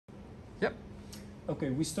Yep. Okay,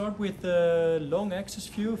 we start with the long axis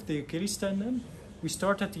view of the Achilles tendon. We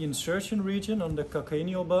start at the insertion region on the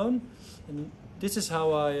calcaneal bone. And this is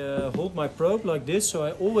how I hold my probe, like this, so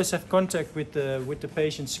I always have contact with the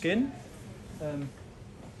patient's skin.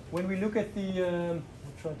 When we look at the, I'm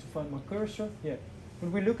trying to find my cursor, yeah.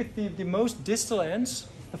 When we look at the most distal ends,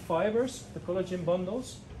 the fibers, the collagen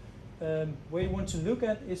bundles, what you want to look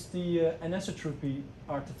at is the anisotropy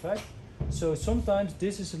artifact. So sometimes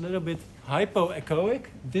this is a little bit hypoechoic,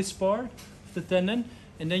 this part of the tendon,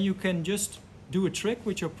 and then you can just do a trick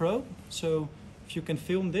with your probe. So if you can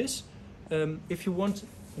film this, if you want,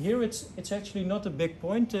 here it's actually not a big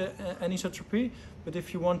point, anisotropy, but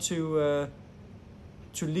if you want to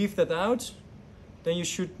leave that out, then you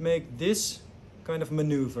should make this kind of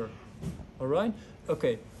maneuver. All right?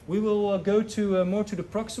 Okay. We will go to more to the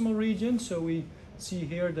proximal region. So we see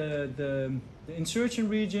here the insertion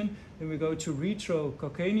region, and we go to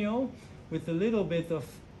retrocalcaneal with a little bit of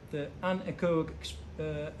the anechoic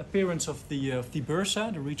appearance of the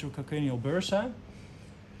bursa, the retrocalcaneal bursa.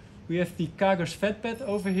 We have the Kager's fat pad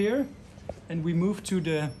over here, and we move to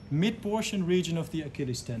the mid portion region of the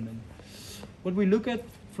Achilles tendon. What we look at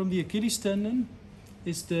from the Achilles tendon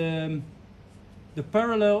is the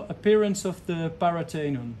parallel appearance of the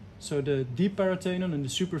paratenon. So the deep paratenon and the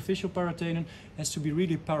superficial paratenon has to be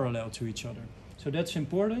really parallel to each other. So that's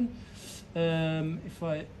important. If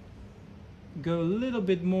I go a little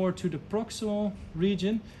bit more to the proximal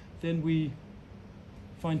region, then we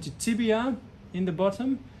find the tibia in the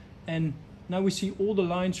bottom, and now we see all the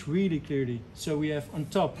lines really clearly. So we have on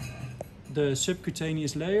top the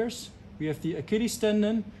subcutaneous layers, we have the Achilles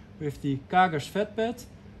tendon, we have the Kager's fat pad,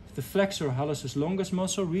 the flexor hallucis longus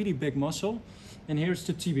muscle, really big muscle, and here's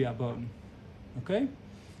the tibia bone. Okay,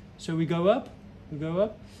 so we go up, and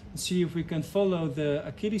see if we can follow the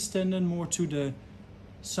Achilles tendon more to the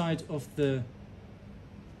side of the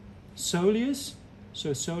soleus.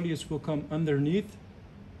 So soleus will come underneath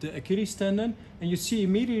the Achilles tendon, and you see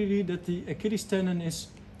immediately that the Achilles tendon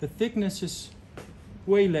the thickness is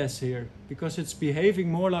way less here, because it's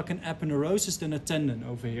behaving more like an aponeurosis than a tendon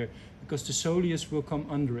over here, because the soleus will come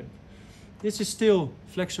under it. This is still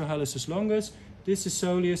flexor hallucis longus, this is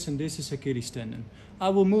soleus, and this is Achilles tendon. I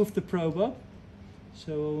will move the probe up,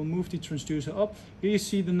 so I will move the transducer up. Here you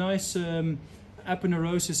see the nice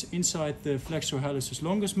aponeurosis inside the flexor hallucis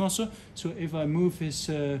longus muscle. So if I move his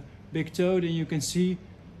big toe, then you can see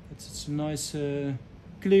it's a nice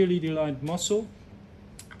clearly delined muscle.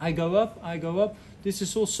 I go up, this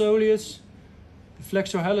is all soleus. The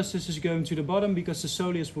flexor hallucis is going to the bottom because the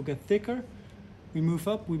soleus will get thicker. We move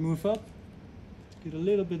up, get a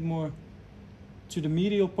little bit more to the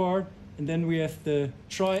medial part, and then we have the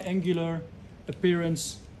triangular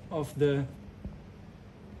appearance of the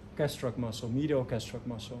gastroc muscle, medial gastroc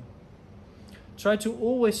muscle. Try to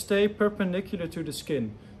always stay perpendicular to the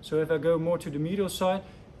skin. So if I go more to the medial side,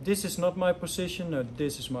 this is not my position, no,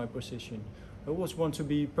 this is my position. I always want to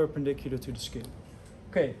be perpendicular to the skin.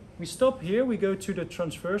 Okay, we stop here, we go to the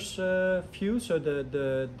transverse view, so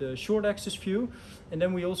the short axis view, and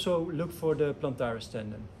then we also look for the plantaris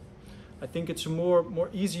tendon. I think it's a more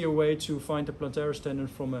easier way to find the plantaris tendon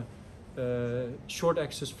from a short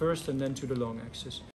axis first and then to the long axis.